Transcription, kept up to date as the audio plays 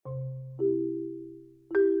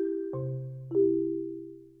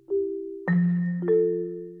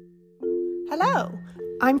Hello,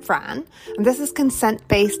 I'm Fran, and this is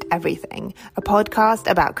Consent-Based Everything, a podcast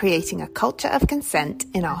about creating a culture of consent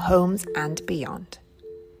in our homes and beyond.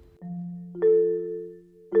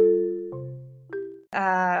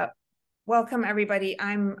 Welcome, everybody.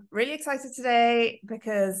 I'm really excited today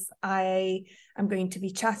because I am going to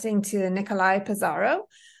be chatting to Nikolai Pizarro.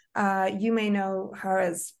 You may know her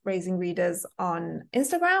as Raising Readers on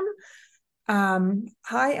Instagram.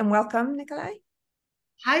 Hi and welcome, Nikolai.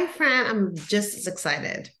 Hi, Fran. I'm just as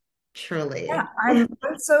excited, truly. Yeah, I'm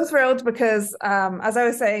so thrilled because, as I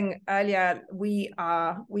was saying earlier, we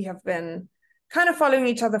have been kind of following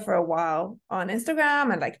each other for a while on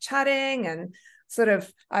Instagram and like chatting, and sort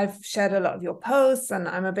of I've shared a lot of your posts, and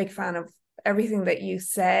I'm a big fan of everything that you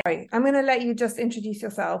say. I'm going to let you just introduce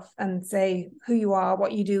yourself and say who you are,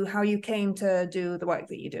 what you do, how you came to do the work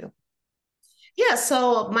that you do. Yeah,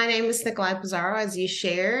 so my name is Nikolai Pizarro, as you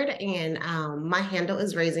shared, and my handle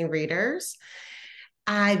is Raising Readers.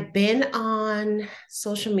 I've been on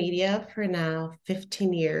social media for now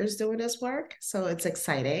 15 years doing this work, so it's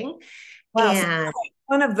exciting. Wow, so And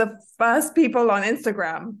one of the first people on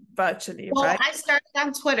Instagram virtually, well, right? I started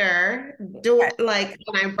on Twitter, Okay. like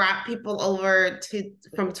when I brought people over to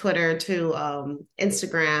from Twitter to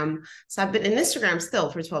Instagram. So I've been in Instagram still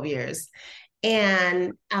for 12 years.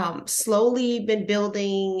 And slowly been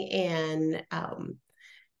building and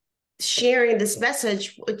sharing this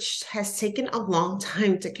message, which has taken a long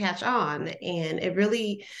time to catch on. And it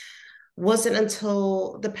really wasn't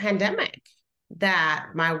until the pandemic that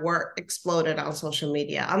my work exploded on social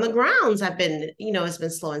media. On the grounds, I've been, it's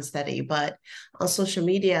been slow and steady, but on social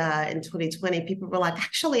media in 2020, people were like,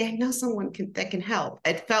 actually, I know someone that can help.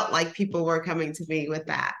 It felt like people were coming to me with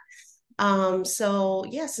that. So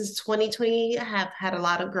yeah, since 2020, I have had a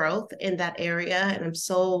lot of growth in that area. And I'm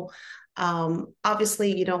so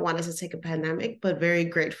obviously you don't want us to take a pandemic, but very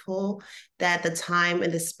grateful that the time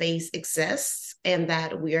and the space exists and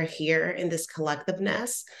that we are here in this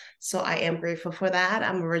collectiveness. So I am grateful for that.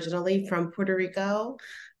 I'm originally from Puerto Rico.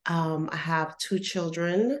 I have two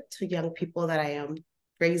children, two young people that I am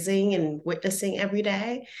raising and witnessing every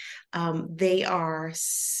day. They are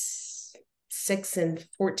 6 and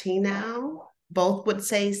 14 now. Both would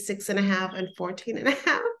say 6.5 and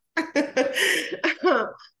 14.5.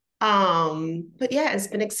 But yeah, it's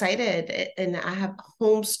been excited. And I have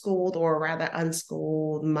homeschooled, or rather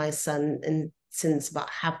unschooled, my son since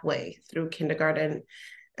about halfway through kindergarten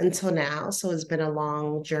until now. So it's been a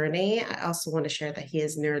long journey. I also want to share that he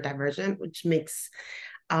is neurodivergent, which makes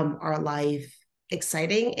our life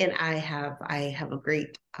exciting. And I have a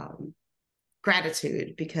great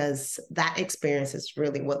gratitude because that experience is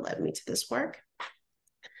really what led me to this work.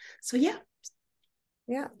 So yeah.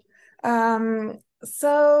 Yeah.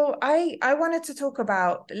 So I wanted to talk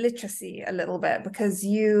about literacy a little bit because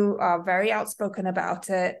you are very outspoken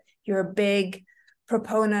about it. You're a big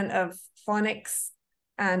proponent of phonics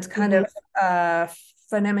and kind Mhm. of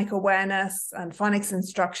phonemic awareness and phonics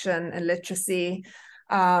instruction and literacy.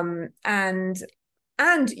 And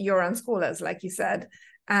you're on schoolers, like you said.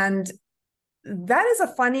 And that is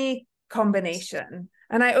a funny combination.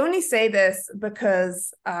 And I only say this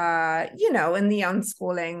because, in the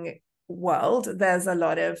unschooling world, there's a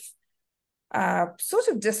lot of sort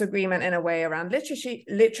of disagreement in a way around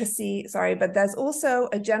literacy, sorry, but there's also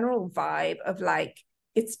a general vibe of like,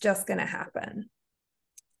 it's just going to happen.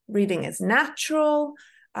 Reading is natural.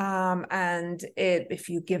 And if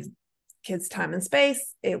you give kids time and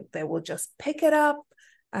space, they will just pick it up.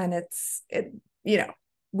 And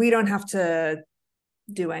we don't have to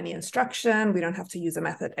do any instruction. We don't have to use a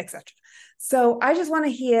method, etc. So I just want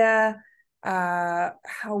to hear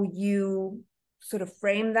how you sort of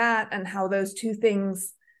frame that and how those two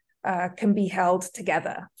things can be held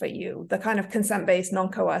together for you. The kind of consent-based,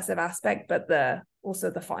 non-coercive aspect, but also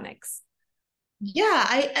the phonics. Yeah,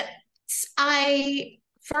 I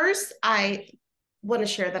want to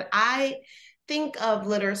share that I think of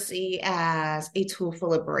literacy as a tool for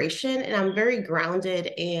liberation, and I'm very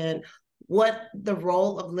grounded in what the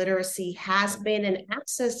role of literacy has been and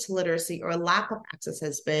access to literacy, or lack of access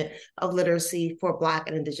has been, of literacy for Black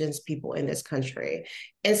and Indigenous people in this country.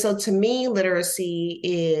 And so to me, literacy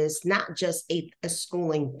is not just a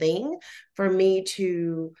schooling thing. For me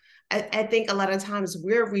to, I think a lot of times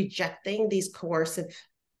we're rejecting these coercive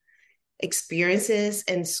experiences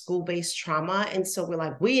and school-based trauma, and so we're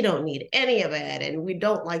like, we don't need any of it and we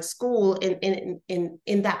don't like school.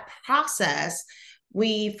 In that process,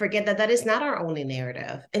 we forget that that is not our only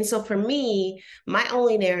narrative. And so for me, my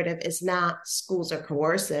only narrative is not schools are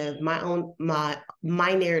coercive. My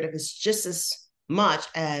narrative is just as much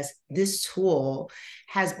as this tool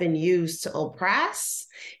has been used to oppress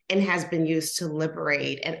and has been used to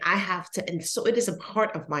liberate. And I have to, and so it is a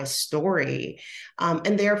part of my story.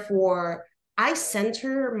 And therefore, I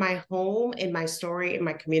center my home and my story and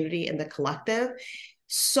my community and the collective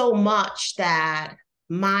so much that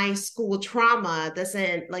my school trauma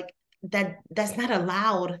doesn't like that's not a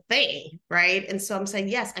loud thing, right? And so I'm saying,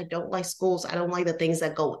 yes, I don't like schools. I don't like the things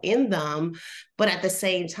that go in them. But at the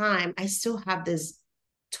same time, I still have this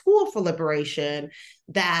tool for liberation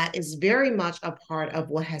that is very much a part of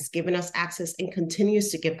what has given us access and continues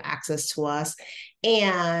to give access to us,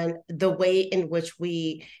 and the way in which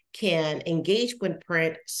we can engage with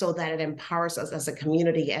print so that it empowers us as a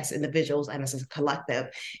community, as individuals, and as a collective.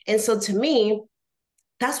 And so to me,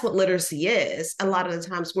 that's what literacy is. A lot of the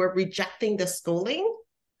times we're rejecting the schooling,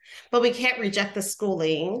 but we can't reject the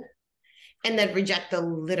schooling and then reject the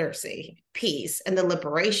literacy piece and the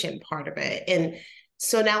liberation part of it. And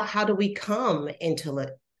so now how do we come into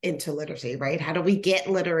literacy, right? How do we get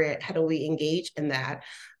literate? How do we engage in that?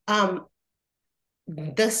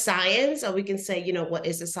 The science, or we can say, what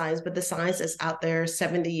is the science? But the science is out there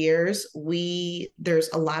 70 years. There's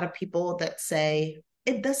a lot of people that say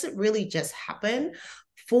it doesn't really just happen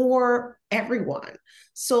for everyone.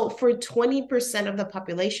 So for 20% of the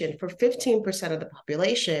population, for 15% of the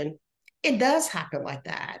population, it does happen like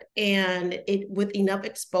that. And it with enough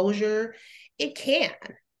exposure, it can.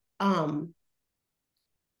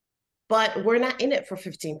 But we're not in it for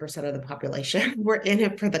 15% of the population. We're in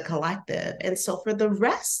it for the collective. And so for the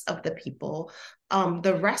rest of the people,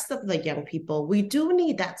 the rest of the young people, we do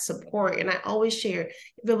need that support. And I always share,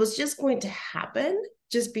 if it was just going to happen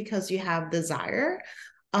just because you have desire,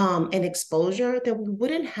 and exposure, then we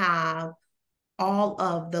wouldn't have all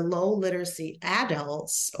of the low literacy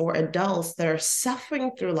adults or adults that are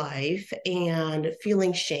suffering through life and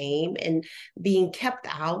feeling shame and being kept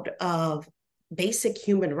out of basic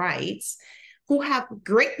human rights, who have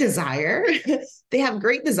great desire. They have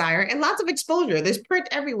great desire and lots of exposure. There's print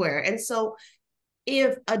everywhere. And so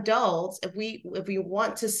if adults, if we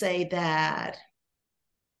want to say that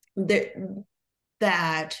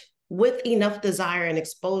with enough desire and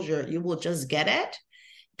exposure, you will just get it,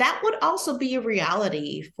 that would also be a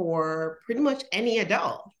reality for pretty much any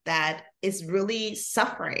adult that is really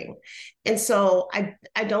suffering. And so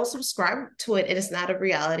I don't subscribe to it. It is not a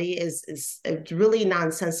reality. It's really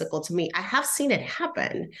nonsensical to me. I have seen it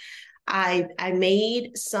happen. I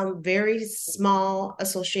made some very small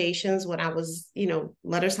associations when I was,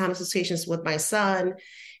 letter sign associations with my son.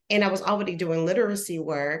 And I was already doing literacy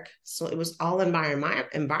work. So it was all in my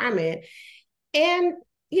environment. And,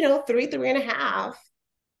 3.5,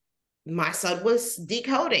 my son was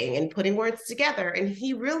decoding and putting words together. And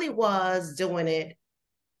he really was doing it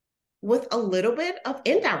with a little bit of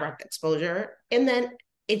indirect exposure. And then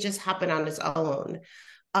it just happened on its own.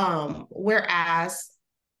 Whereas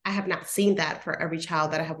I have not seen that for every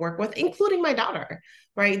child that I have worked with, including my daughter,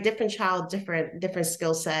 right? Different child, different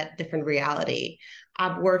skill set, different reality.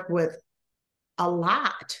 I've worked with a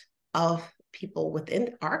lot of people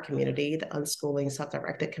within our community, the unschooling,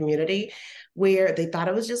 self-directed community, where they thought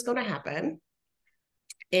it was just going to happen.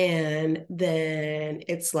 And then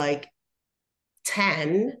it's like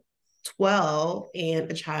 10, 12,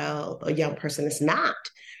 and a young person is not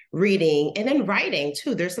reading, and then writing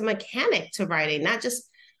too. There's a mechanic to writing, not just,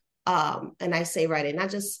 and I say writing, not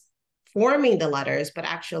just forming the letters, but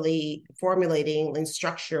actually formulating and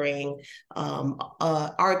structuring an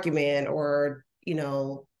argument, or,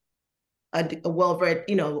 a well-read,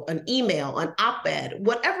 an email, an op-ed,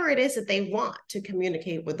 whatever it is that they want to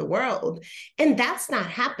communicate with the world. And that's not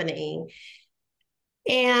happening.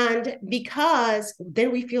 And because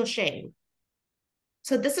then we feel shame.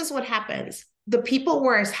 So this is what happens. The people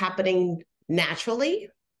where it's happening naturally,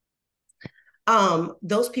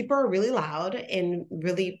 those people are really loud and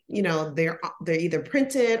really, they're either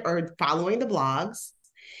printed or following the blogs.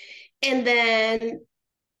 And then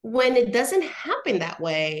when it doesn't happen that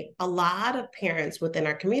way, a lot of parents within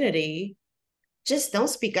our community just don't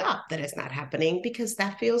speak up that it's not happening, because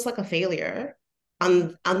that feels like a failure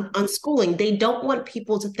on schooling. They don't want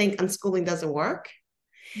people to think unschooling doesn't work.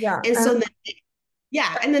 Yeah. And so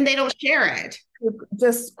and then they don't share it.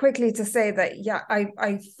 Just quickly to say that,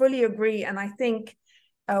 I fully agree. And I think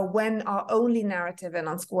when our only narrative in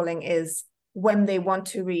unschooling is when they want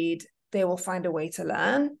to read, they will find a way to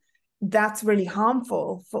learn, that's really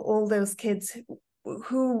harmful for all those kids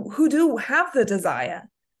who do have the desire.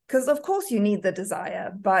 Because of course you need the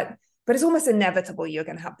desire, but it's almost inevitable you're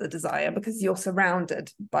going to have the desire because you're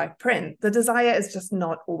surrounded by print. The desire is just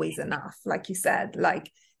not always enough. Like you said,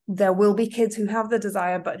 like there will be kids who have the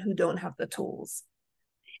desire, but who don't have the tools.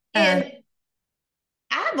 And And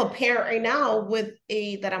I have a parent right now with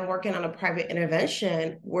that I'm working on a private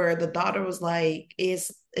intervention where the daughter was like,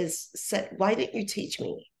 is said, why didn't you teach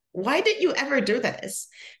me? Why didn't you ever do this?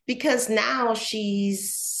 Because now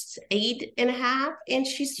she's 8.5 and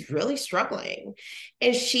she's really struggling.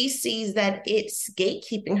 And she sees that it's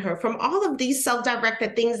gatekeeping her from all of these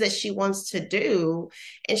self-directed things that she wants to do.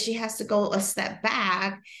 And she has to go a step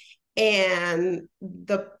back. And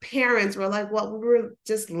the parents were like, well, we were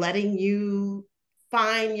just letting you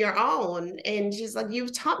find your own. And she's like,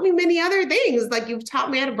 you've taught me many other things. Like, you've taught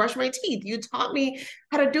me how to brush my teeth. You taught me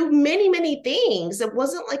how to do many, many things. It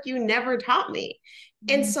wasn't like you never taught me.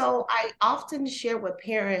 And so I often share with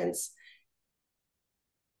parents,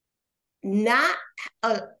 not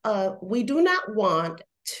we do not want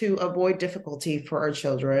to avoid difficulty for our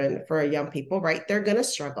children, for our young people, right? They're going to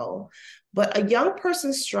struggle. But a young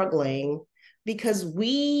person struggling because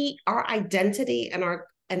our identity and our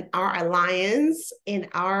alliance and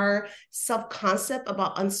our self-concept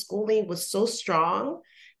about unschooling was so strong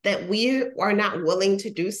that we are not willing to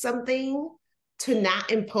do something, to not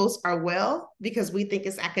impose our will because we think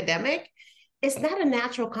it's academic, it's not a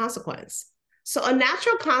natural consequence. So a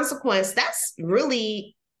natural consequence, that's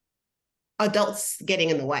really adults getting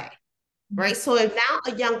in the way, right? So if now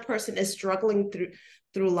a young person is struggling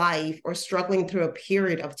through life or struggling through a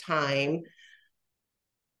period of time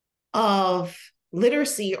of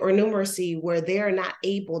literacy or numeracy where they're not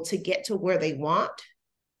able to get to where they want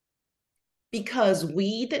because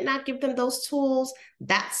we did not give them those tools,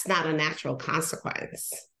 that's not a natural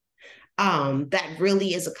consequence. That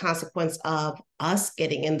really is a consequence of us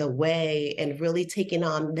getting in the way and really taking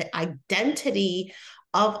on the identity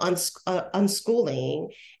of unschooling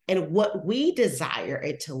and what we desire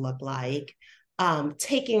it to look like,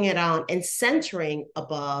 taking it on and centering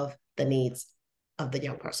above the needs of the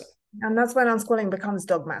young person. And that's when unschooling becomes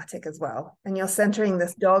dogmatic as well. And you're centering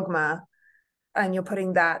this dogma and you're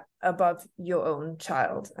putting that above your own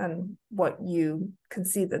child and what you can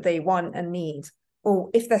see that they want and need. Or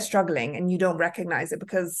if they're struggling and you don't recognize it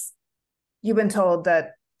because you've been told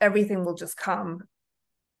that everything will just come,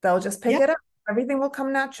 they'll just pick it up. Everything will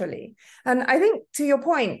come naturally. And I think to your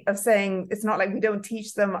point of saying it's not like we don't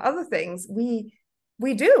teach them other things, we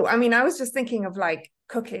do. I mean, I was just thinking of like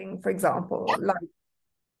cooking, for example. Like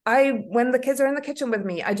when the kids are in the kitchen with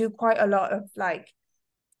me, I do quite a lot of like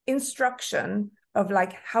instruction of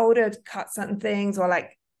like how to cut certain things or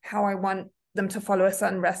like how I want them to follow a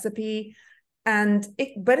certain recipe.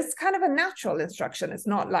 But it's kind of a natural instruction. It's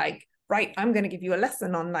not like, right, I'm going to give you a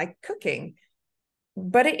lesson on like cooking,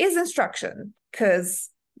 but it is instruction because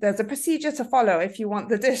there's a procedure to follow if you want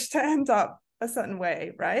the dish to end up a certain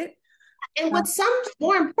way, right? And what sounds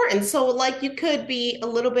more important, so like you could be a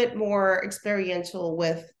little bit more experiential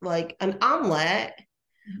with like an omelet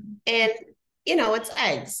and it's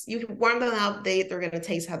eggs. You can warm them up, they're going to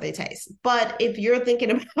taste how they taste. But if you're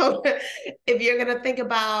thinking about, if you're going to think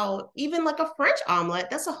about even like a French omelet,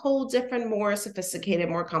 that's a whole different, more sophisticated,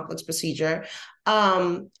 more complex procedure.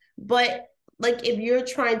 But like if you're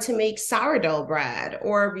trying to make sourdough bread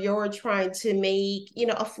or if you're trying to make,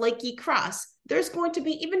 a flaky crust, there's going to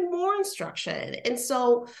be even more instruction. And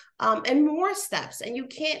so, and more steps, and you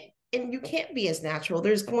can't be as natural.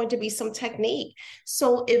 There's going to be some technique.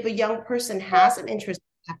 So if a young person has an interest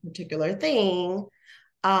in that particular thing,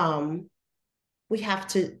 we have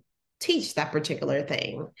to teach that particular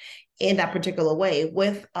thing in that particular way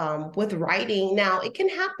with writing. Now it can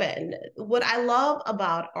happen. What I love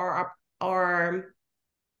about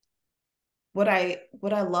what I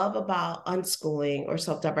love about unschooling or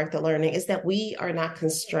self-directed learning is that we are not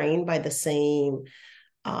constrained by the same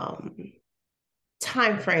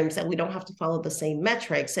time frames, that we don't have to follow the same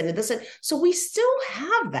metrics, and it doesn't, so we still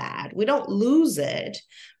have that, we don't lose it,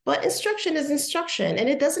 but instruction is instruction, and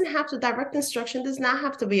it doesn't have to, direct instruction does not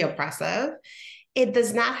have to be oppressive, it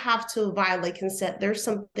does not have to violate consent. There's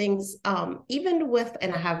some things, even with,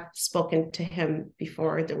 and I have spoken to him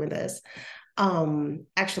before doing this,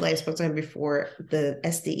 actually I spoke to him before the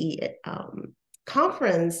SDE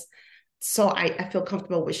conference, so I feel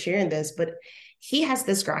comfortable with sharing this, but he has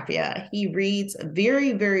dysgraphia. He reads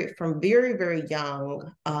very, very, from very, very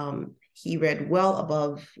young. He read well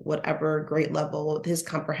above whatever grade level. His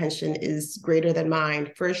comprehension is greater than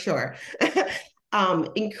mine, for sure.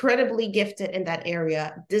 Incredibly gifted in that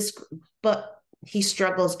area. But he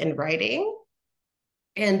struggles in writing.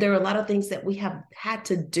 And there are a lot of things that we have had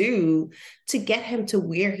to do to get him to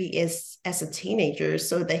where he is as a teenager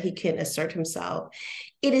so that he can assert himself.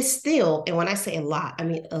 it is still, and when I say a lot, I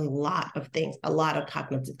mean a lot of things, a lot of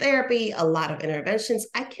cognitive therapy, a lot of interventions.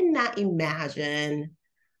 I cannot imagine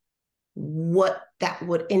what that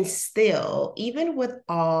would instill, even with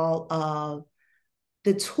all of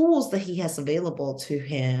the tools that he has available to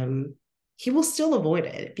him. He will still avoid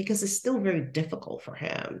it because it's still very difficult for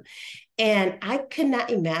him. And I could not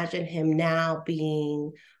imagine him now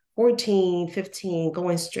being 14, 15,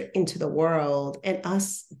 going straight into the world and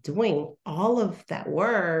us doing all of that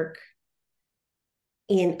work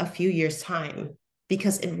in a few years' time,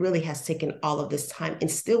 because it really has taken all of this time. And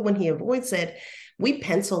still, when he avoids it, we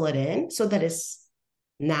pencil it in so that it's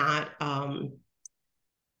not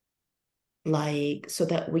so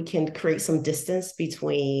that we can create some distance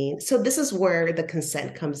between. So this is where the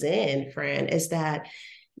consent comes in, Fran, is that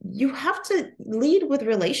you have to lead with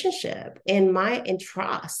relationship and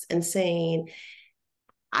trust, and saying,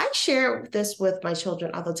 I share this with my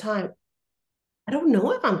children all the time. I don't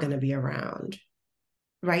know if I'm going to be around,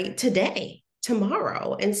 right? Today,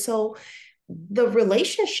 tomorrow. And so the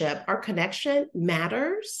relationship, our connection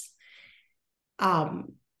matters.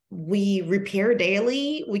 We repair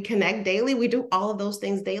daily, we connect daily, we do all of those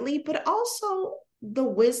things daily, but also the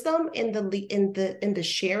wisdom and the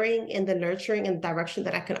sharing and the nurturing and direction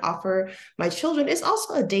that I can offer my children is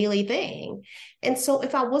also a daily thing. And so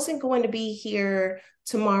if I wasn't going to be here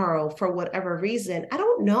tomorrow for whatever reason, I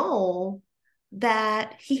don't know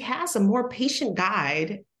that he has a more patient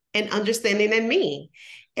guide and understanding than me.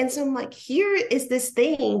 And so I'm like, here is this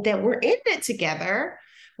thing that we're in it together,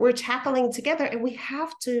 we're tackling together, and we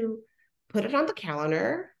have to put it on the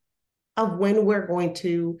calendar of when we're going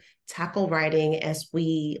to tackle writing as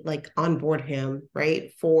we onboard him,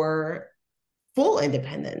 right, for full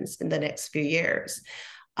independence in the next few years.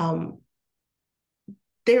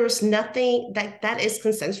 There's nothing that is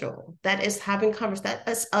consensual. That is having conversation. That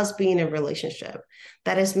is us being in a relationship.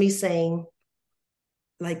 That is me saying,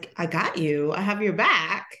 I got you. I have your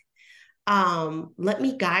back. Let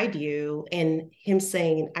me guide you, and him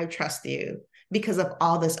saying, I trust you because of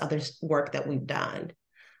all this other work that we've done.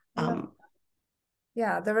 The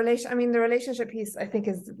relationship piece, I think,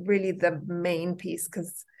 is really the main piece,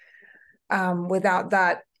 because without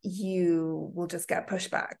that, you will just get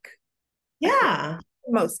pushback. Yeah.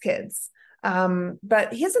 Most kids.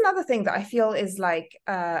 But here's another thing that I feel is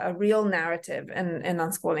a real narrative in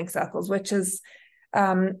unschooling circles, which is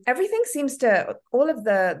everything seems to, all of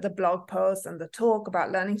the blog posts and the talk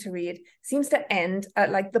about learning to read seems to end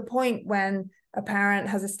at the point when a parent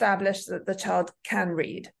has established that the child can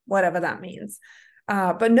read, whatever that means.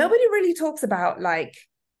 But nobody really talks about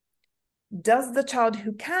does the child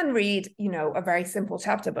who can read, a very simple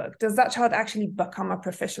chapter book, does that child actually become a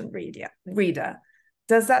proficient reader?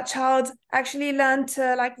 Does that child actually learn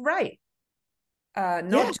to write?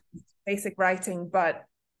 Not just basic writing, but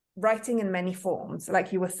writing in many forms,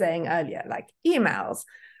 like you were saying earlier, like emails,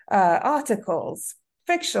 articles,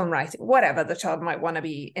 fiction writing, whatever the child might want to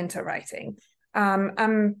be into writing.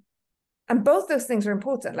 And both those things are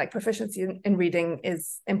important. Proficiency in reading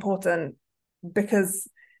is important because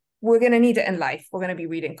we're going to need it in life. We're going to be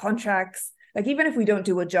reading contracts. Even if we don't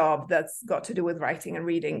do a job that's got to do with writing and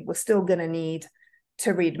reading, we're still going to need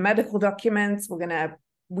to read medical documents.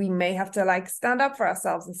 We may have to stand up for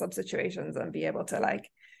ourselves in some situations and be able to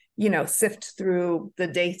sift through the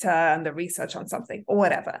data and the research on something or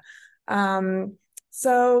whatever.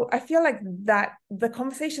 So I feel that the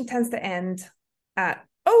conversation tends to end at,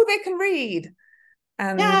 oh, they can read.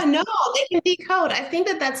 And no, they can decode. I think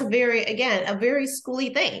that's a very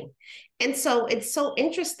schooly thing. And so it's so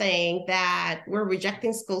interesting that we're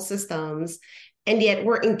rejecting school systems, and yet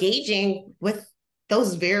we're engaging with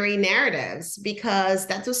those very narratives, because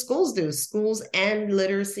that's what schools do. Schools end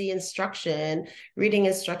literacy instruction, reading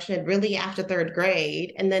instruction really after third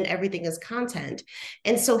grade, and then everything is content.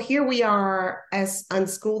 And so here we are as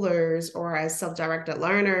unschoolers or as self-directed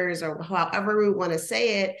learners, or however we want to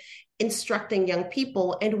say it, instructing young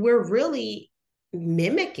people, and we're really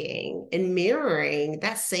mimicking and mirroring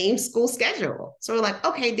that same school schedule. So we're like,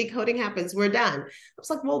 okay, decoding happens, we're done. I was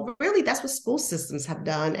like, well, really, that's what school systems have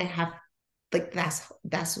done and have they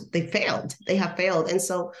failed. They have failed. And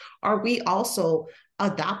so are we also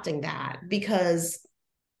adopting that? Because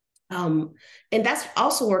and that's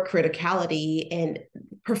also where criticality and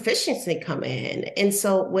proficiency come in. And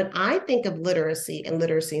so when I think of literacy and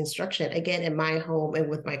literacy instruction, again, in my home and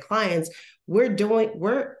with my clients, we're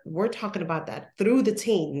talking about that through the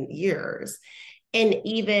teen years.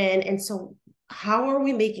 And so how are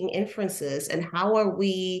we making inferences, and how are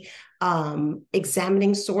we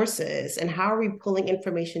examining sources, and how are we pulling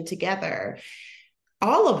information together?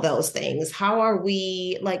 All of those things. How are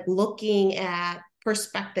we looking at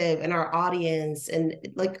perspective and our audience and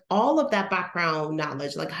like all of that background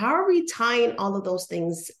knowledge, like how are we tying all of those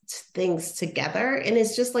things together? And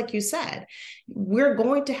it's just like you said, we're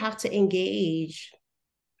going to have to engage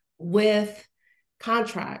with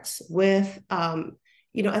contracts, with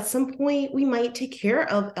at some point we might take care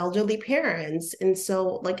of elderly parents. And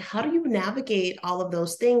so like how do you navigate all of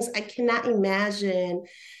those things? I cannot imagine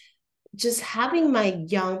just having my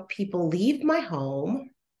young people leave my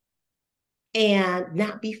home and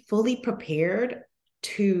not be fully prepared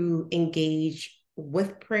to engage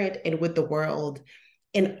with print and with the world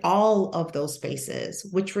in all of those spaces,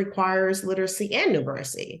 which requires literacy and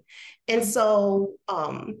numeracy. And so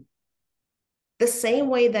the same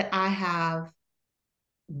way that I have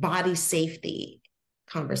body safety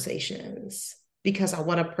conversations because I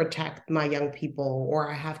want to protect my young people, or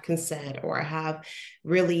I have consent, or I have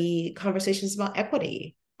really conversations about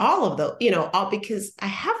equity, all of those, all because I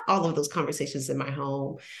have all of those conversations in my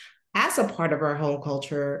home as a part of our home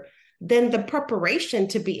culture, then the preparation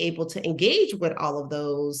to be able to engage with all of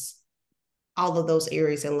those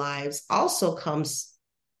areas in lives also comes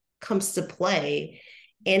to play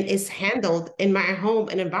and is handled in my home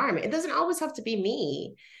and environment. It doesn't always have to be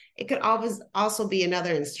me. It could always also be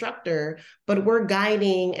another instructor, but we're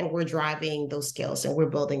guiding and we're driving those skills and we're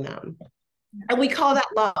building them. And we call that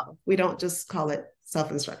love. We don't just call it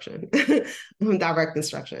self-instruction, direct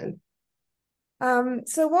instruction.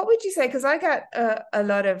 So what would you say? Because I get a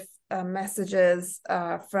lot of messages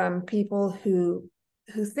from people who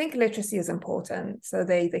think literacy is important. So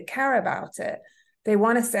they care about it. They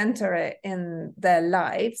want to center it in their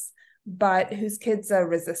lives, but whose kids are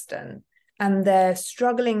resistant. And they're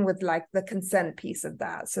struggling with like the consent piece of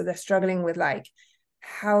that. So they're struggling with like,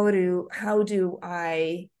 how do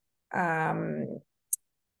I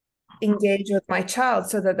engage with my child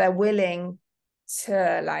so that they're willing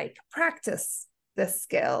to like practice this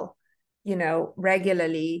skill,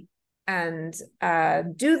 regularly, and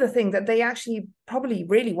do the thing that they actually probably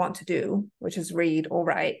really want to do, which is read or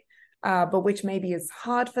write, but which maybe is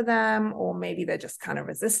hard for them, or maybe they're just kind of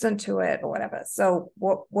resistant to it or whatever. So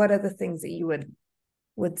what are the things that you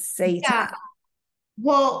would say to them?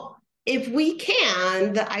 Well, if we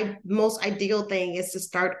can, the most ideal thing is to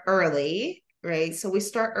start early, right? So we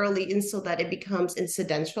start early and so that it becomes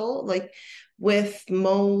incidental. Like with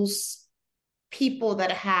most people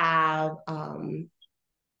that have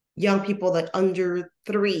young people like under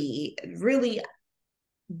 3, really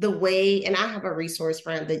the way, and I have a resource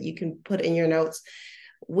friend that you can put in your notes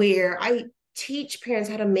where I teach parents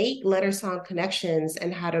how to make letter sound connections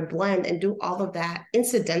and how to blend and do all of that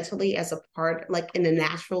incidentally as a part, like in a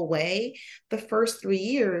natural way, the first 3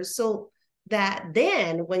 years. So that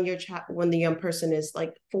then when when the young person is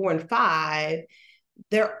like 4 and 5,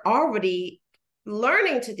 they're already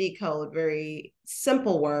learning to decode very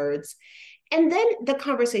simple words. And then the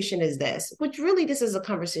conversation is this, which really this is a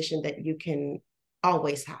conversation that you can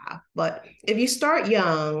always have. But if you start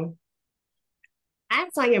young, as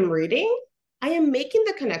I am reading, I am making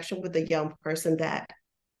the connection with the young person that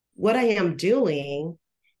what I am doing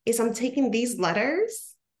is I'm taking these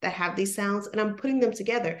letters that have these sounds and I'm putting them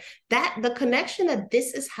together. That the connection that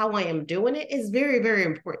this is how I am doing it is very, very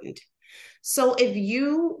important. So if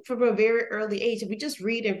you, from a very early age, if you just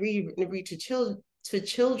read and read and read to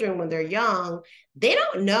children when they're young, they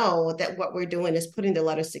don't know that what we're doing is putting the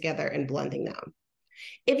letters together and blending them.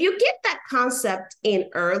 If you get that concept in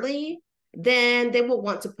early, then they will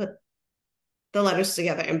want to put the letters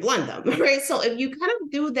together and blend them, right? So if you kind of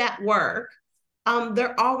do that work,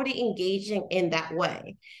 they're already engaging in that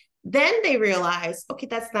way. Then they realize, okay,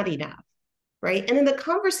 that's not enough, right? And then the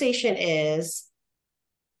conversation is,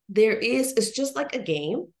 it's just like a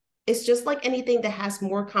game. It's just like anything that has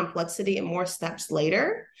more complexity and more steps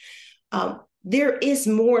later. There is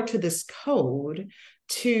more to this code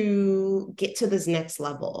to get to this next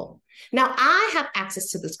level. Now, I have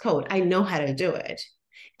access to this code. I know how to do it.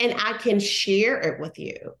 And I can share it with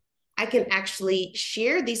you. I can actually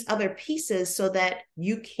share these other pieces so that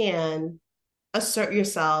you can assert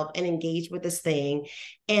yourself and engage with this thing.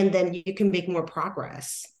 And then you can make more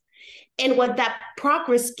progress. And what that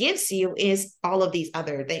progress gives you is all of these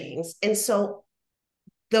other things. And so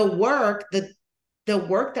the work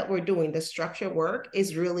that we're doing, the structure work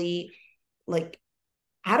is really like,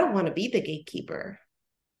 I don't want to be the gatekeeper.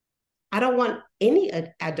 I don't want any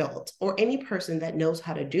adult or any person that knows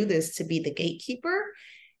how to do this to be the gatekeeper.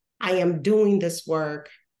 I am doing this work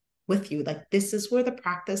with you. Like this is where the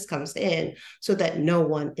practice comes in so that no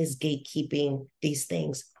one is gatekeeping these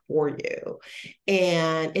things for you.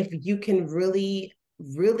 And if you can really,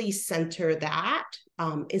 really center that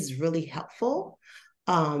is really helpful.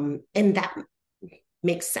 And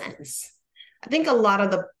make sense. I think a lot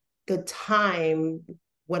of the time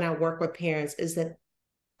when I work with parents is that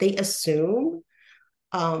they assume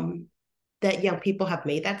um, that young people have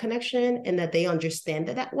made that connection and that they understand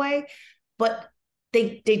it that way, but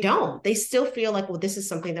they don't. They still feel like, well, this is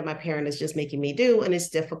something that my parent is just making me do, and it's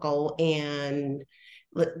difficult, and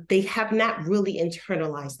they have not really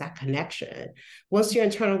internalized that connection. Once you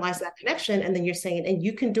internalize that connection, and then you're saying, and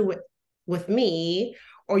you can do it with me,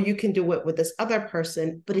 or you can do it with this other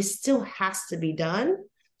person, but it still has to be done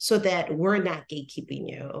so that we're not gatekeeping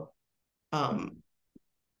you.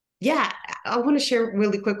 Yeah, I want to share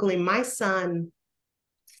really quickly. My son,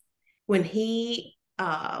 when he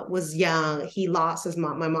was young, he lost his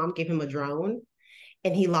mom. My mom gave him a drone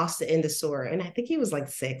and he lost it in the sewer. And I think he was like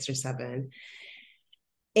 6 or 7.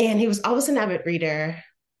 And he was always an avid reader,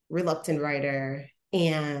 reluctant writer.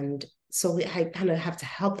 And so I kind of have to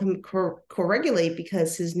help him co-regulate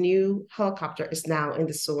because his new helicopter is now in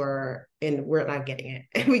the sewer and we're not getting it.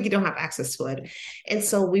 And we don't have access to it. And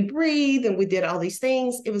so we breathed and we did all these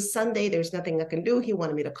things. It was Sunday. There's nothing I can do. He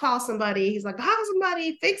wanted me to call somebody. He's like, call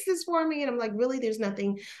somebody, fix this for me. And I'm like, really? There's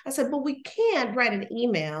nothing. I said, but we can write an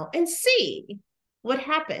email and see what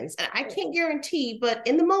happens. And I can't guarantee, but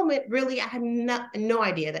in the moment, really, I had no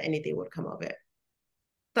idea that anything would come of it.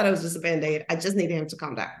 Thought it was just a band-aid. I just needed him to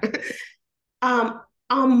calm down.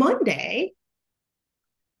 On Monday,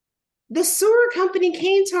 the sewer company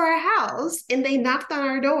came to our house and they knocked on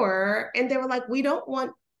our door and they were like, we don't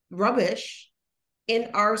want rubbish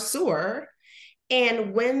in our sewer.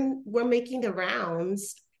 And when we're making the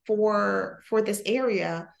rounds for this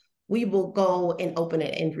area, we will go and open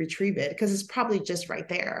it and retrieve it because it's probably just right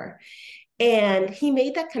there. And he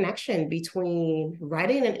made that connection between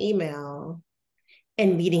writing an email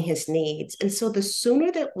and meeting his needs. And so the sooner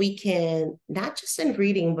that we can, not just in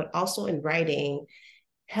reading, but also in writing,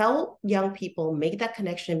 help young people make that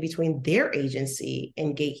connection between their agency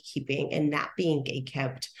and gatekeeping and not being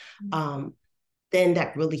gatekept, then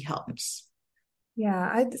that really helps.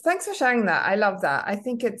 Yeah, thanks for sharing that. I love that. I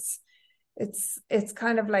think it's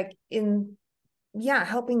kind of like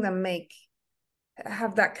helping them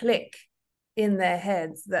have that click in their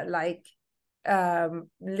heads that like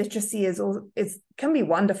literacy is can be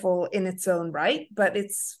wonderful in its own right, but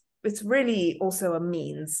it's really also a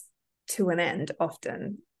means to an end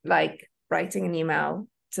often, like writing an email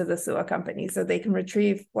to the sewer company so they can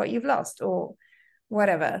retrieve what you've lost or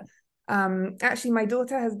whatever. Actually, my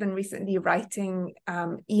daughter has been recently writing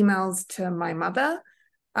emails to my mother,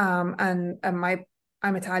 and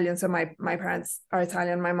I'm Italian, so my parents are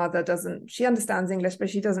Italian. My mother doesn't, she understands English,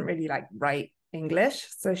 but she doesn't really like write English.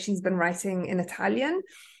 So she's been writing in Italian.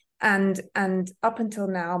 And up until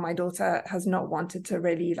now, my daughter has not wanted to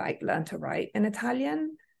really like learn to write in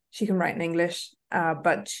Italian. She can write in English,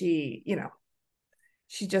 but she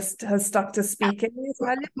just has stuck to speaking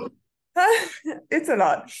Italian. It's a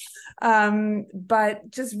lot.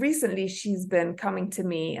 But just recently she's been coming to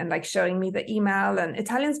me and like showing me the email, and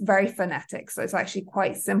Italian's very phonetic, so it's actually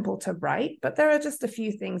quite simple to write, but there are just a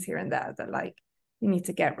few things here and there that like you need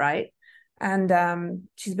to get right. And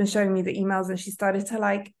she's been showing me the emails and she started to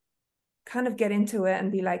like kind of get into it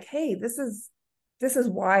and be like, hey, this is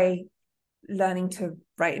why learning to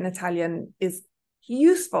write in Italian is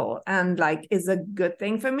useful and like is a good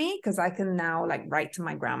thing for me because I can now like write to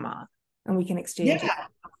my grandma and we can exchange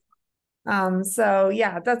it. So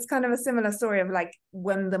yeah, that's kind of a similar story of like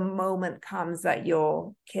when the moment comes that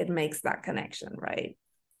your kid makes that connection, right?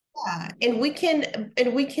 Yeah. And we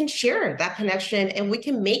can share that connection and we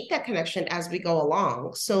can make that connection as we go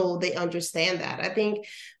along so they understand that. I think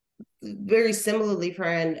very similarly,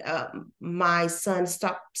 friend, my son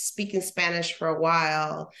stopped speaking Spanish for a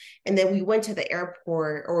while, and then we went to the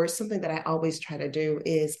airport. Or something that I always try to do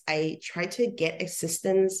is I try to get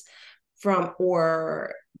assistance from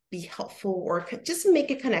or be helpful or just make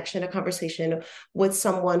a connection, a conversation with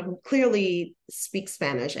someone who clearly speaks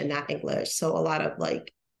Spanish and not English. So a lot of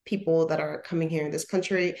like people that are coming here in this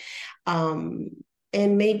country, and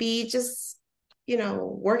maybe just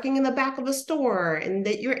working in the back of a store, and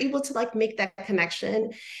that you're able to like make that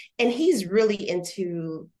connection. And he's really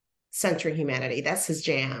into centering humanity. That's his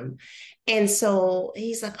jam. And so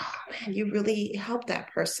he's like, oh man, you really helped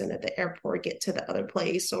that person at the airport get to the other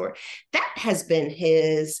place. Or that has been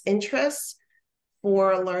his interest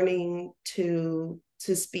for learning to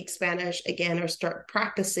speak Spanish again or start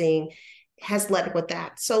practicing, has led with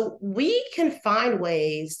that. So we can find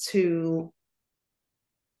ways to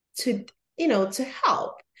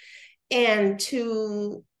help and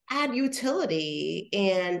to add utility.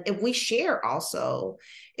 And if we share also,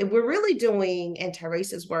 if we're really doing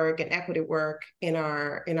anti-racist work and equity work in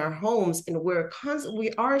our homes, and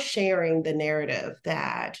we are sharing the narrative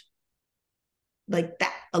that, like,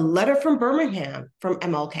 that a letter from Birmingham from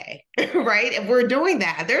MLK, right? If we're doing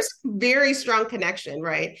that, there's very strong connection,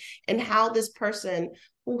 right? And how this person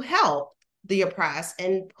who helped the oppressed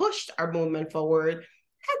and pushed our movement forward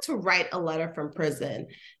had to write a letter from prison.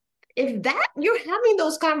 If that you're having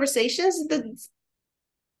those conversations, the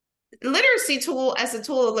literacy tool as a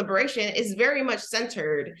tool of liberation is very much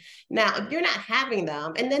centered. Now, if you're not having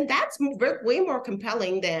them, and then that's way more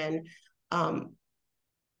compelling than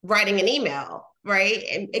writing an email, right?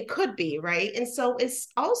 And it could be, right? And so it's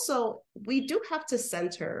also, we do have to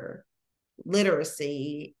center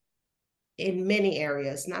literacy in many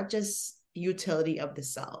areas, not just utility of the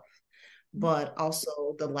self, but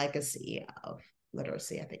also the legacy of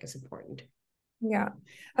literacy. I think is important. Yeah.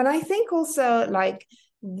 And I think also like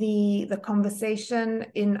the conversation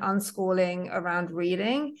in unschooling around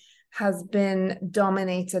reading has been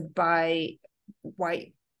dominated by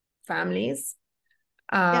white families.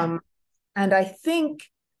 Yeah. And I think,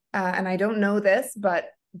 and I don't know this, but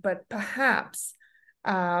perhaps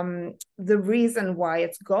the reason why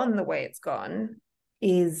it's gone the way it's gone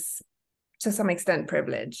is to some extent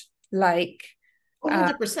privilege. Like,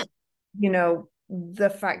 100%. you know, the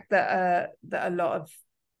fact that a lot of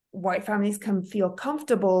white families can feel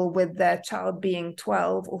comfortable with their child being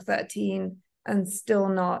 12 or 13 and still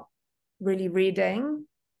not really reading.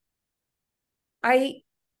 I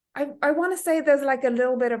want to say there's like a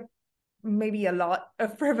little bit of, maybe a lot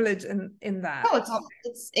of privilege in that. Oh,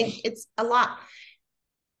 it's a lot.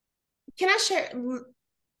 Can I share?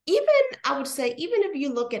 Even I would say, even if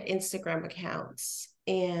you look at Instagram accounts,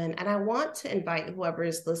 and I want to invite whoever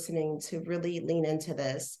is listening to really lean into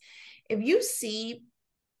this. If you see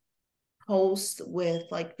posts with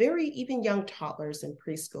like very even young toddlers and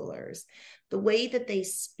preschoolers, the way that they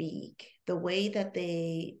speak, the way that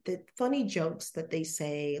the funny jokes that they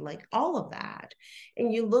say, like all of that,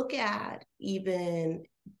 and you look at even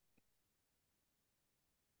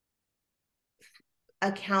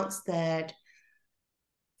accounts that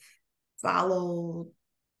follow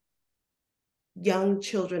young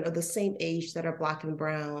children of the same age that are Black and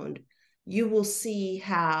brown, you will see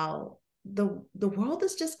how the world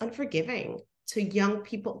is just unforgiving to young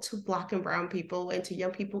people, to Black and brown people, and to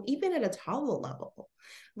young people, even at a toddler level.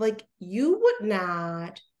 Like, you would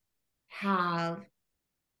not have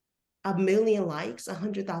 1 million likes,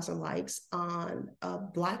 100,000 likes on a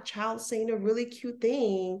Black child saying a really cute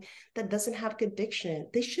thing that doesn't have conviction.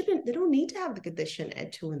 They don't need to have the conviction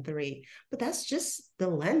at 2 and 3, but that's just the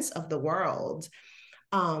lens of the world.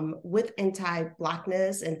 With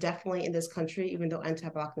anti-Blackness, and definitely in this country, even though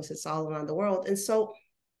anti-Blackness is all around the world. And so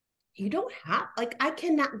you don't have, like, I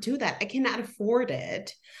cannot do that. I cannot afford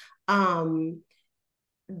it.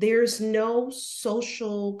 There's no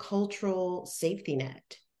social, cultural safety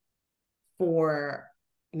net for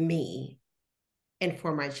me and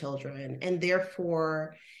for my children. And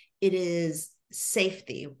therefore, it is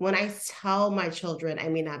safety. When I tell my children I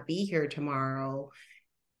may not be here tomorrow,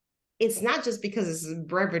 it's not just because it's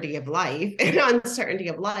brevity of life and uncertainty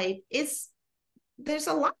of life. There's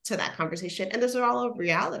a lot to that conversation, and there's all of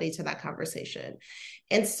reality to that conversation.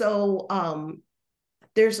 And so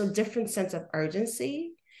there's a different sense of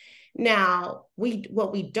urgency. Now,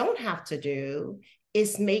 what we don't have to do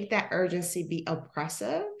is make that urgency be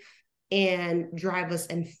oppressive and drive us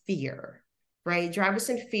in fear, right? Drive us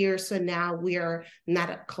in fear. So now we are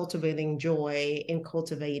not cultivating joy and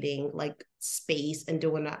cultivating like space and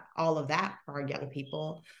doing all of that for our young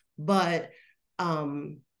people. But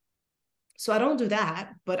so I don't do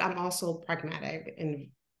that, but I'm also pragmatic and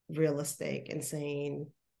realistic and saying,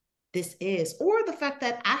 this is, or the fact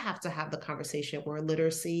that I have to have the conversation where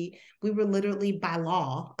literacy, we were literally by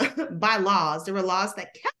law, by laws, there were laws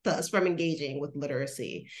that kept us from engaging with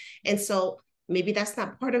literacy. And so maybe that's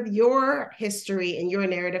not part of your history and your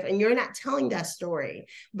narrative, and you're not telling that story,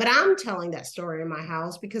 but I'm telling that story in my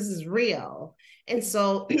house because it's real. And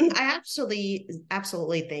so I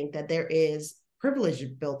absolutely think that there is privilege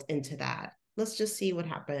built into that. Let's just see what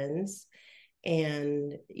happens.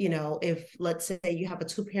 And, you know, if let's say you have a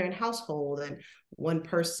 2-parent household and one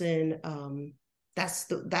person, that's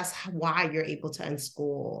why you're able to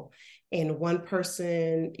unschool. And one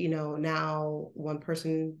person, you know, now one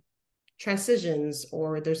person transitions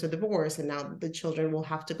or there's a divorce and now the children will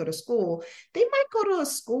have to go to school. They might go to a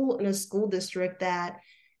school in a school district that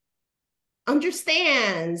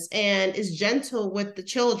understands and is gentle with the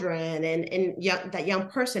children and that young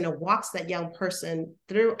person and walks that young person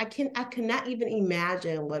through. I cannot even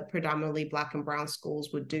imagine what predominantly Black and brown schools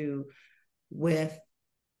would do with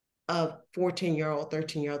a 14-year-old,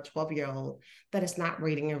 13-year-old, 12-year-old that is not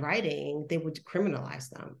reading and writing. They would criminalize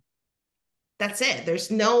them. That's it. There's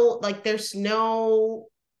no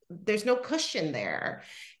cushion there.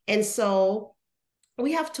 And so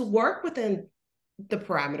we have to work within the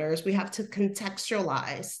parameters. We have to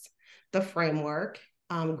contextualize the framework,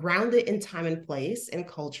 ground it in time and place and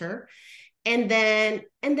culture. But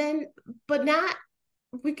not,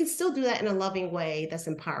 we can still do that in a loving way that's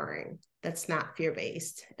empowering, that's not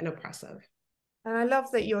fear-based and oppressive. And I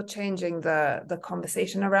love that you're changing the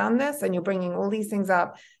conversation around this, and you're bringing all these things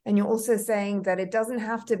up, and you're also saying that it doesn't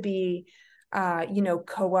have to be,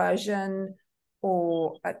 coercion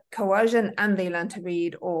or coercion and they learn to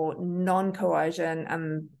read, or non-coercion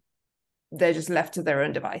and they're just left to their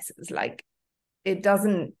own devices. Like it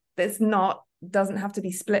doesn't have to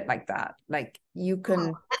be split like that. Like you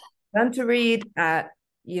can learn to read and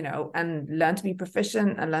learn to be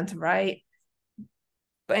proficient and learn to write,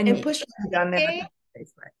 but And push done in a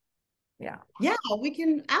place, right? Yeah, we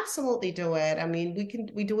can absolutely do it. I mean,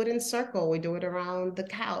 we do it in circle, we do it around the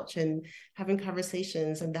couch and having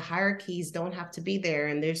conversations, and the hierarchies don't have to be there,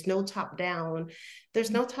 and there's no top down.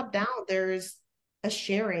 There's a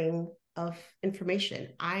sharing of information.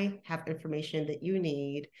 I have information that you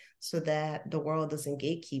need so that the world doesn't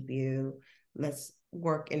gatekeep you. Let's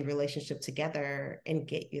work in relationship together and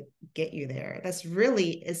get you there. That's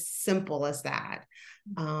really as simple as that.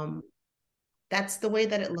 That's the way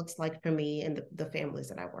that it looks like for me and the families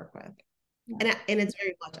that I work with. Yeah. And it's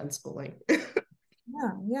very much unschooling.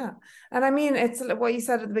 Yeah. And I mean, it's what you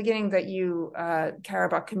said at the beginning, that you care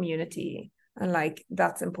about community, and like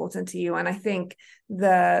that's important to you. And I think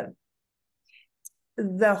the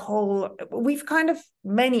whole,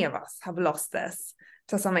 many of us have lost this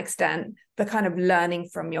to some extent, the kind of learning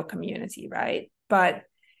from your community, right? But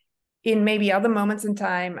in maybe other moments in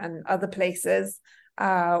time and other places,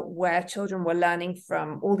 where children were learning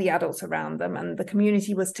from all the adults around them and the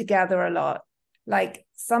community was together a lot, like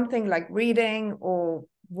something like reading or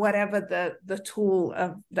whatever the tool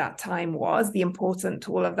of that time was, the important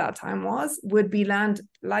tool of that time would be learned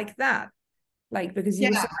like that, like because you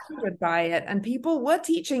were surrounded by it and people were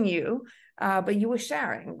teaching you, but you were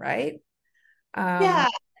sharing, right? I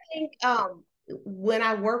think when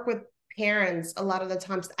I work with parents, a lot of the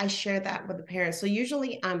times I share that with the parents. So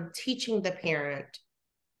usually I'm teaching the parent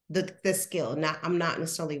the skill. I'm not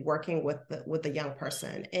necessarily working with the young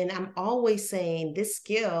person. And I'm always saying this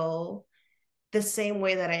skill, the same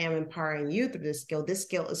way that I am empowering you through this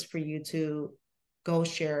skill is for you to go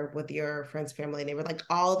share with your friends, family, neighbor, like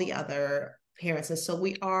all the other parents. And so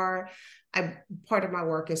part of my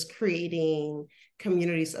work is creating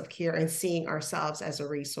communities of care and seeing ourselves as a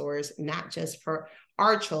resource, not just for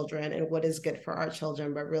our children and what is good for our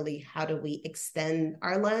children, but really how do we extend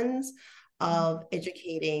our lens of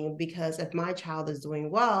educating? Because if my child is doing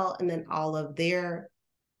well and then all of their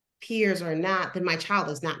peers are not, then my child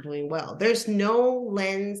is not doing well. There's no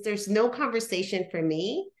lens, there's no conversation for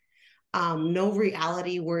me, no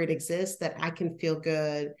reality where it exists that I can feel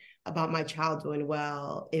good about my child doing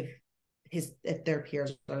well if their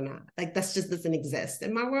peers are not. Like that just doesn't exist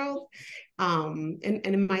in my world, and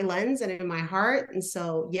in my lens and in my heart. And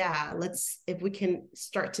so if we can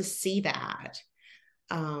start to see that,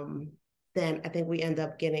 then I think we end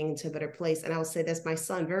up getting to a better place. And I will say this, my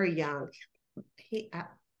son, very young,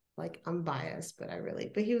 I'm biased, but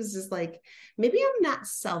he was just like, maybe I'm not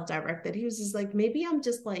self-directed. He was just like, maybe I'm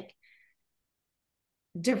just like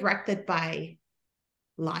directed by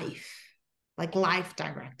life, like life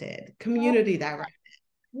directed, community directed.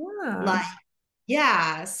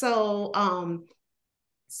 So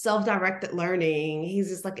self-directed learning, he's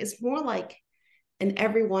just like, it's more like an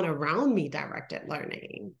everyone around me directed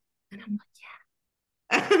learning. And I'm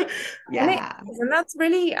like, yeah. And that's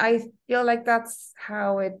really, I feel like that's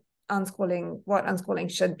how what unschooling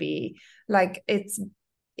should be. Like it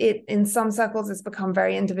in some circles, it's become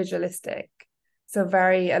very individualistic. So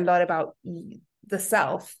a lot about the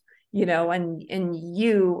self, and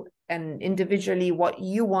you, and individually what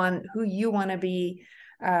you want, who you want to be,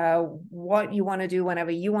 what you want to do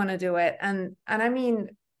whenever you want to do it. And I mean,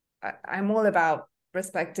 I'm all about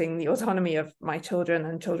respecting the autonomy of my children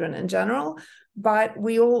and children in general, but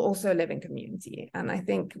we all also live in community. And I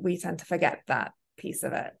think we tend to forget that piece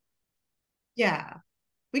of it. Yeah,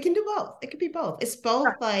 we can do both. It could be both. It's both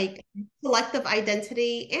like collective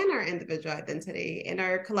identity and our individual identity and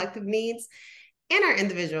our collective needs. and our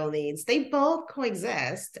individual needs. They both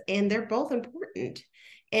coexist and they're both important.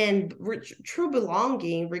 And true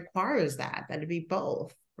belonging requires that it be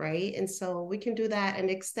both, right? And so we can do that, and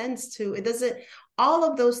extends to, it doesn't, all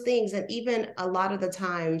of those things. And even a lot of the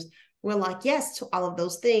times we're like, yes to all of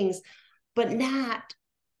those things, but not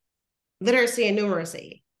literacy and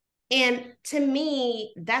numeracy. And to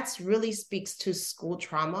me, that's really speaks to school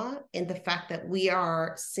trauma, and the fact that we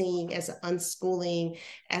are seeing as unschooling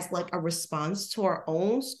as like a response to our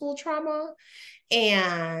own school trauma.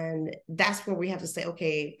 And that's where we have to say,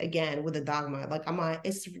 okay, again, with the dogma, like,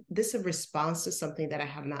 is this a response to something that I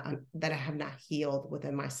have not healed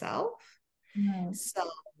within myself? Right. So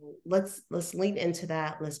let's lean into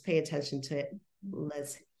that. Let's pay attention to it.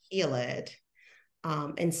 Let's heal it,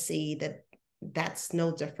 and see that that's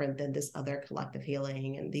no different than this other collective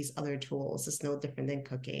healing and these other tools. It's no different than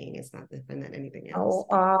cooking. It's not different than anything else.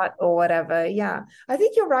 Or art or whatever. Yeah. I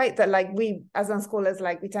think you're right that like we as unschoolers,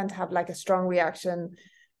 like we tend to have like a strong reaction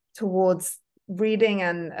towards reading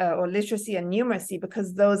and or literacy and numeracy,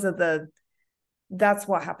 because that's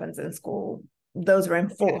what happens in school. Those are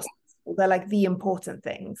enforced. They're like the important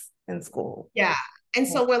things in school. Yeah. And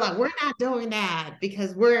so we're like, we're not doing that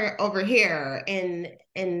because we're over here. And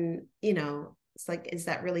it's like, is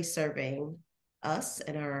that really serving us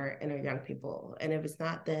and our young people? And if it's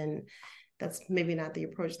not, then that's maybe not the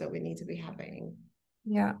approach that we need to be having.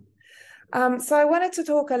 Yeah. So I wanted to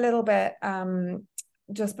talk a little bit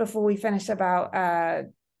just before we finish about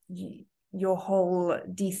your whole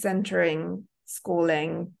decentering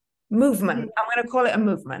schooling movement. I'm going to call it a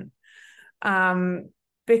movement,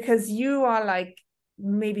 because you are like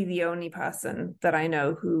maybe the only person that I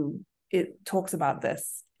know who talks about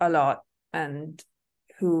this a lot, and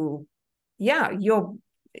who, yeah, you're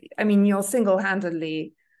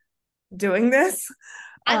single-handedly doing this.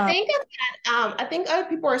 I think other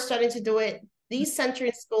people are starting to do it.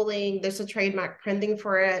 Decentering schooling, there's a trademark pending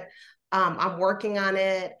for it. I'm working on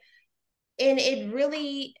it, and it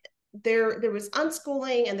really, there was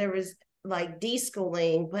unschooling and there was like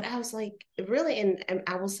deschooling, but I was like, really, and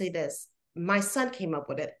I will say this, my son came up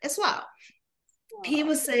with it as well. He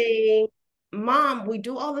was saying, Mom, we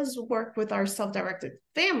do all this work with our self-directed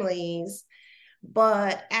families,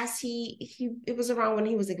 but as it was around when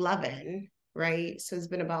he was 11, right? So it's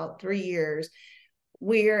been about 3 years,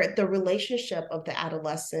 where the relationship of the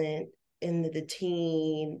adolescent and the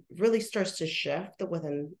teen really starts to shift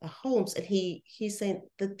within the homes. And he's saying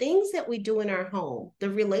the things that we do in our home, the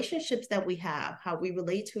relationships that we have, how we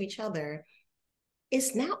relate to each other,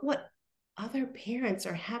 is not what other parents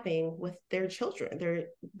are having with their children.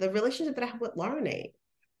 The relationship that I have with learning,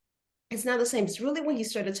 it's not the same. It's really when he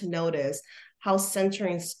started to notice how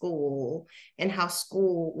centering school and how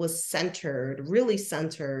school was centered, really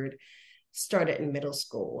centered, started in middle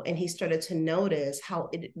school. And he started to notice how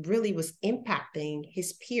it really was impacting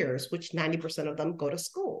his peers, which 90% of them go to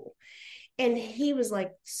school. And he was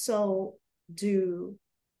like, so do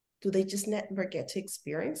they just never get to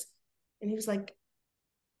experience? And he was like,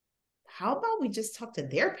 how about we just talk to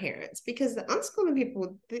their parents? Because the unschooling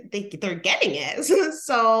people, they're getting it.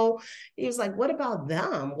 So he was like, what about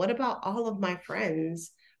them? What about all of my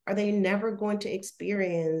friends? Are they never going to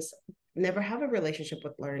experience, never have a relationship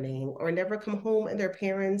with learning, or never come home and their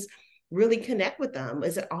parents really connect with them?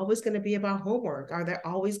 Is it always going to be about homework? Are they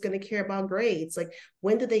always going to care about grades? Like,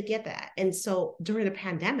 when did they get that? And so during the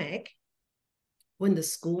pandemic, when the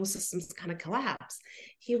school systems kind of collapsed,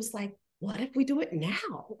 he was like, what if we do it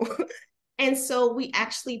now? And so we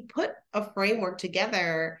actually put a framework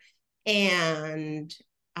together, and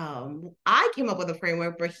I came up with a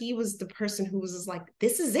framework, but he was the person who was just like,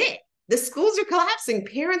 this is it. The schools are collapsing.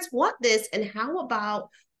 Parents want this. And how about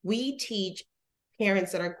we teach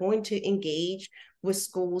parents that are going to engage with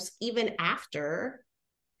schools even after,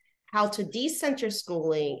 how to decenter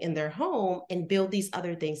schooling in their home and build these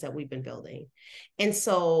other things that we've been building. And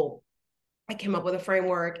so I came up with a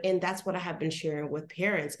framework, and that's what I have been sharing with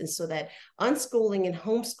parents. And so that unschooling and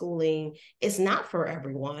homeschooling is not for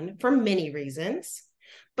everyone for many reasons,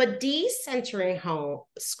 but decentering home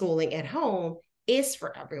schooling at home is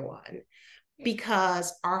for everyone,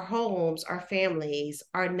 because our homes, our families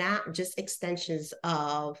are not just extensions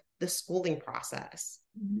of the schooling process.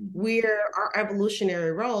 Where our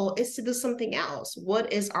evolutionary role is to do something else.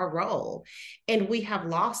 What is our role? And we have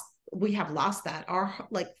lost that. Our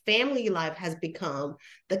like family life has become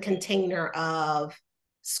the container of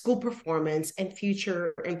school performance and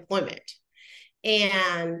future employment.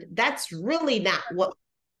 And that's really not what.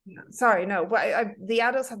 Sorry, no, but the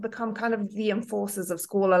adults have become kind of the enforcers of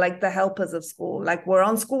school, or like the helpers of school. Like, we're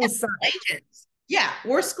on school's side. Yeah,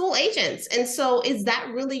 we're school agents. And so is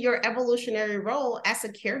that really your evolutionary role as a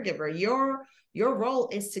caregiver? Your role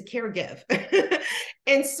is to caregive.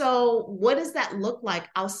 And so what does that look like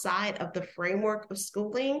outside of the framework of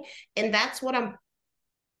schooling? And that's what I'm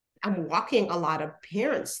walking a lot of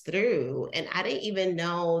parents through. And I didn't even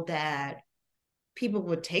know that people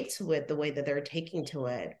would take to it the way that they're taking to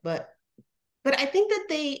it. But I think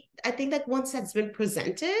that once that's been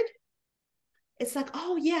presented, it's like,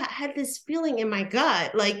 oh yeah, I had this feeling in my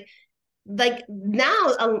gut. Like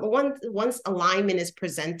now, once alignment is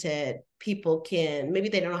presented, people can, maybe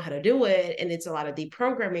they don't know how to do it, and it's a lot of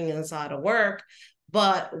deprogramming and it's a lot of work.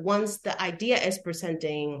 But once the idea is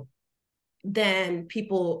presenting, then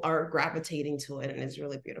people are gravitating to it, and it's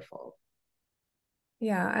really beautiful.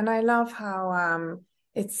 Yeah, and I love how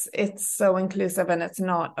it's so inclusive, and it's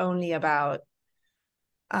not only about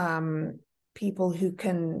um people who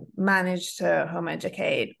can manage to home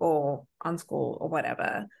educate or unschool or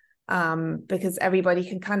whatever, because everybody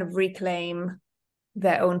can kind of reclaim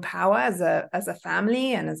their own power as a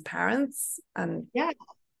family and as parents, and Yeah,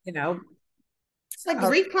 you know it's like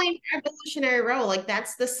our, reclaim your evolutionary role. Like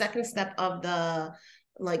that's the second step of the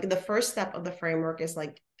first step of the framework is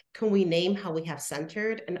like, can we name how we have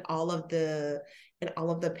centered and all of the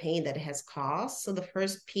pain that it has caused? So the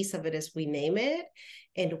first piece of it is we name it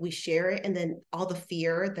and we share it, and then all the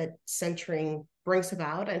fear that centering brings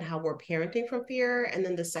about and how we're parenting from fear. And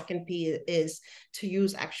then the second piece is to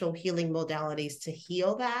use actual healing modalities to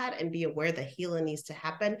heal that and be aware that healing needs to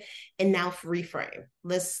happen. And now reframe.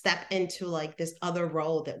 Let's step into like this other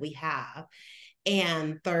role that we have.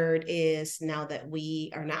 And third is, now that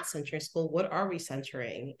we are not centering school, what are we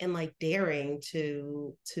centering? And like daring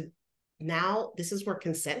to now, this is where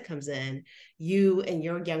consent comes in. You and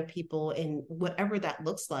your young people, and whatever that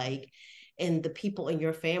looks like, and the people in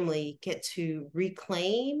your family get to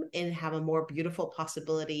reclaim and have a more beautiful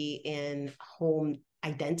possibility in home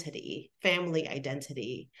identity, family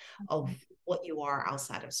identity of what you are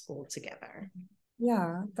outside of school together.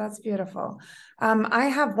 yeah, that's beautiful. I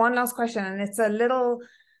have one last question, and it's a little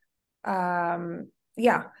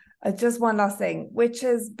yeah, just one last thing, which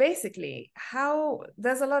is basically how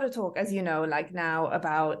there's a lot of talk, as you know, like now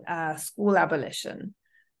about school abolition,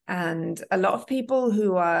 and a lot of people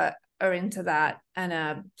who are into that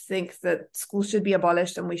and think that school should be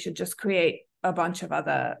abolished and we should just create a bunch of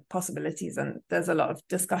other possibilities. And there's a lot of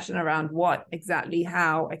discussion around what exactly,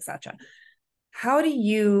 how, etc. How do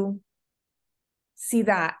you see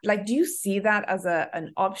that? Like, do you see that as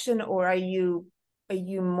an option, or are you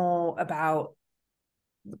more about,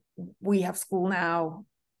 we have school now,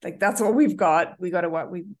 like that's what we've got, we got to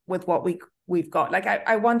work with what we've got? Like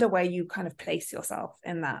I wonder where you kind of place yourself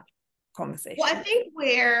in that Well, I conversation. think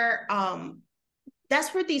where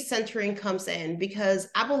that's where decentering comes in, because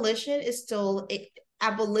abolition is still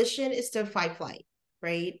fight flight,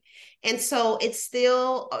 right? And so it's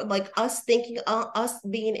still like us thinking, us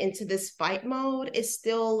being into this fight mode is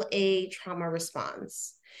still a trauma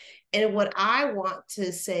response. And what I want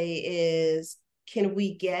to say is, can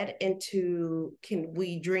we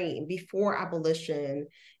dream before abolition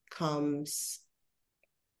comes?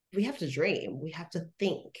 We have to dream, we have to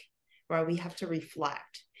think, right? We have to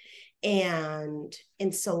reflect. And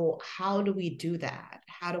so how do we do that?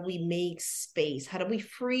 How do we make space? How do we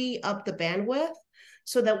free up the bandwidth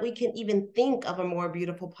so that we can even think of a more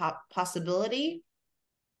beautiful possibility?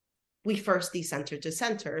 We first decenter to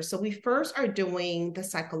center. So we first are doing the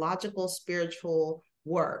psychological, spiritual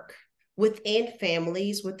work within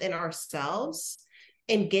families, within ourselves,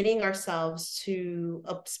 and getting ourselves to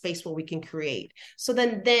a space where we can create. So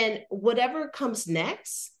then whatever comes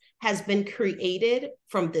next has been created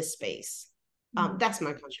from this space. That's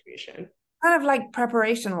my contribution. Kind of like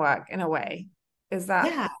preparation work in a way. Is that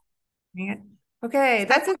Yeah. it? Okay,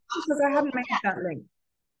 that's it, because I Psychological, hadn't made that link.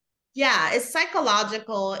 yeah, it's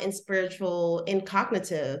psychological and spiritual and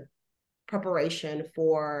cognitive preparation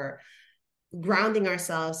for grounding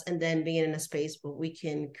ourselves and then being in a space where we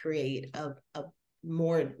can create a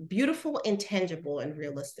more beautiful, intangible, and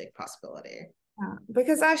realistic possibility. Yeah,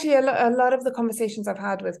 because actually a lot of the conversations I've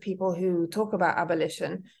had with people who talk about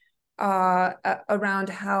abolition are around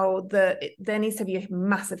how there needs to be a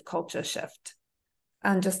massive culture shift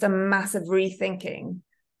and just a massive rethinking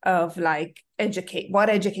of like educate what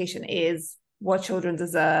education is, what children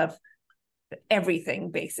deserve, everything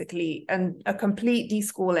basically, and a complete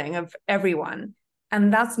deschooling of everyone.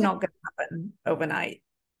 And that's not going to happen overnight.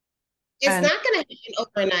 It's And not going to happen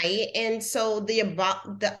overnight, and so the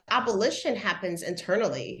abolition happens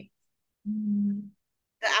internally.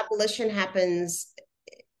 The abolition happens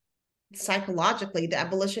psychologically. The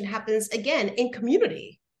abolition happens again in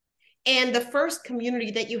community. And the first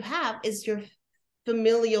community that you have is your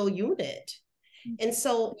familial unit. And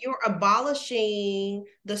so you're abolishing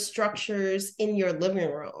the structures in your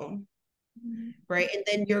living room, right? And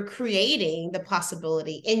then you're creating the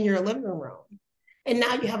possibility in your living room. And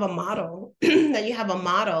now you have a model. Now you have a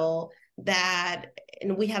model that,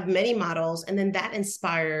 and we have many models, and then that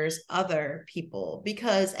inspires other people,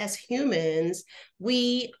 because as humans,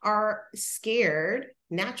 we are scared,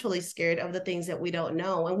 naturally scared of the things that we don't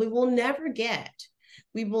know, and we will never get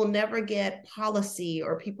policy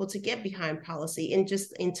or people to get behind policy and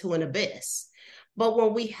just into an abyss. But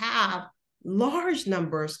when we have large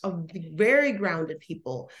numbers of very grounded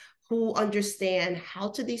people who understand how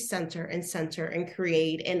to decenter and center and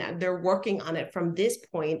create, and they're working on it from this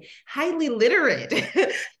point, highly literate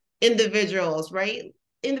individuals, right?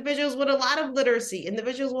 Individuals with a lot of literacy,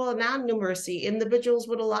 individuals with non-numeracy, individuals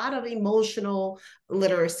with a lot of emotional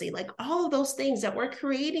literacy, like all of those things that we're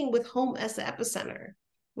creating with home as the epicenter,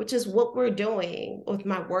 which is what we're doing, what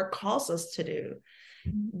my work calls us to do,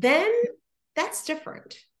 then that's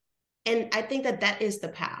different. And I think that that is the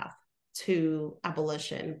path to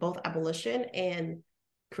abolition, both abolition and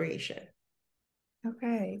creation.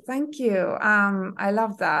 Okay, thank you. I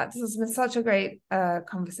love that. This has been such a great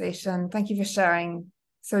conversation. Thank you for sharing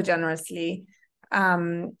so generously.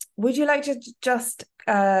 Would you like to just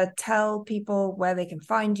tell people where they can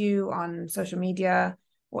find you on social media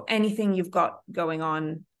or anything you've got going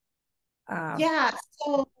on? Yeah,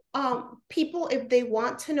 so people, if they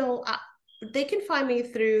want to know, they can find me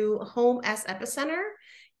through Home as Epicenter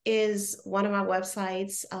is one of my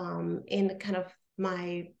websites, in kind of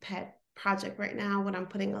my pet project right now, what I'm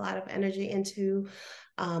putting a lot of energy into,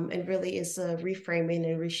 and really is a reframing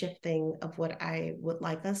and reshifting of what I would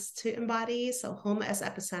like us to embody. So Home as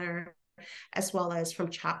Epicenter, as well as from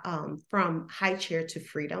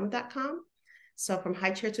highchairtofreedom.com. So from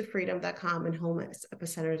highchairtofreedom.com and Home as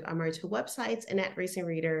Epicenter are my two websites, and at Raising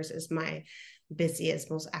Readers is my busiest,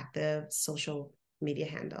 most active social media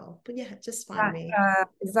handle. But yeah, just find me.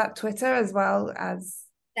 Is that Twitter as well as?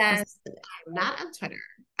 I'm not on Twitter.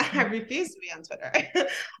 I refuse to be on Twitter.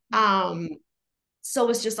 So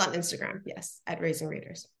it's just on Instagram, yes, at Raising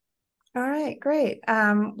Readers. All right, great.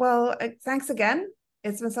 Well, thanks again.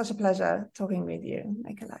 It's been such a pleasure talking with you,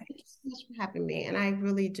 Nikolai. Thank you so much for having me, and I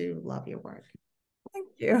really do love your work. Thank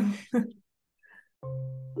you.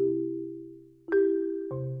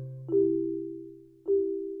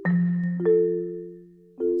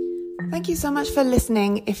 Thank you so much for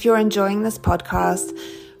listening. If you're enjoying this podcast,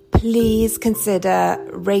 please consider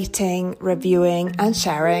rating, reviewing, and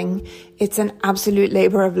sharing. It's an absolute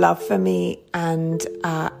labor of love for me, and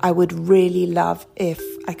I would really love if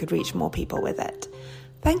I could reach more people with it.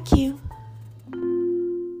 Thank you.